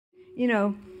you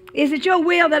know, is it your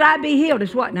will that I be healed?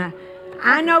 It's what now?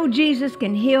 I know Jesus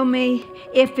can heal me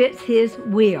if it's his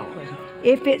will.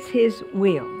 If it's his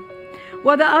will.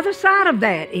 Well, the other side of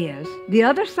that is,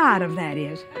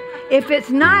 if it's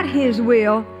not his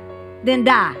will, then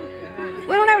die.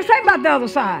 We don't ever say about the other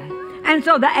side. And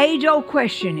so the age-old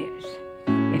question is,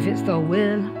 if it's the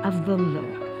will of the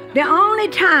Lord. The only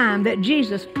time that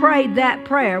Jesus prayed that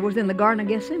prayer was in the Garden of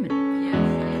Gethsemane.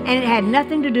 And it had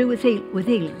nothing to do with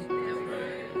healing.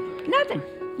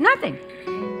 Nothing.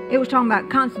 It was talking about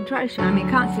consecration.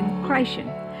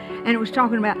 And it was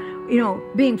talking about,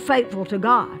 being faithful to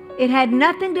God. It had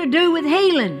nothing to do with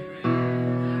healing.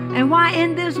 And why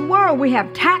in this world we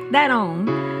have tacked that on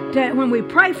to when we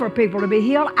pray for people to be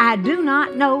healed, I do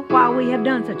not know why we have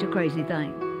done such a crazy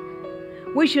thing.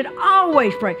 We should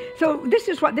always pray. So this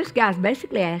is what this guy's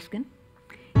basically asking.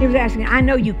 He was asking, I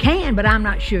know you can, but I'm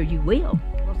not sure you will.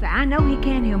 We'll say, I know he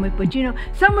can heal me, but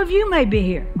some of you may be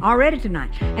here already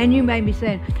tonight, and you may be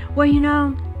saying, well,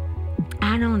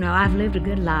 I don't know, I've lived a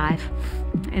good life,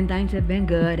 and things have been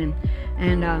good, and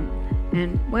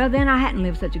well, then I hadn't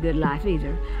lived such a good life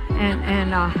either.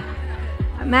 And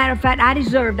matter of fact, I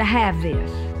deserve to have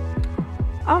this.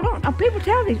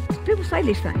 People say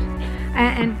these things.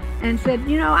 And said,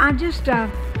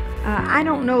 I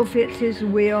don't know if it's his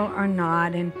will or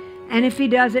not, and if he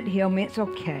doesn't heal me, it's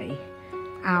okay.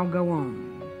 I'll go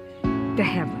on to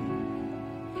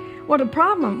heaven. Well, the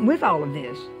problem with all of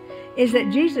this is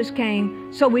that Jesus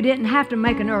came so we didn't have to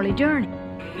make an early journey.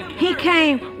 He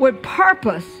came with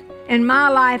purpose in my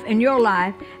life and your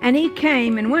life, and he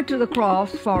came and went to the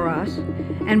cross for us,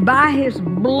 and by his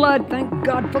blood, thank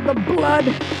God for the blood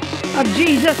of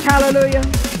Jesus, hallelujah.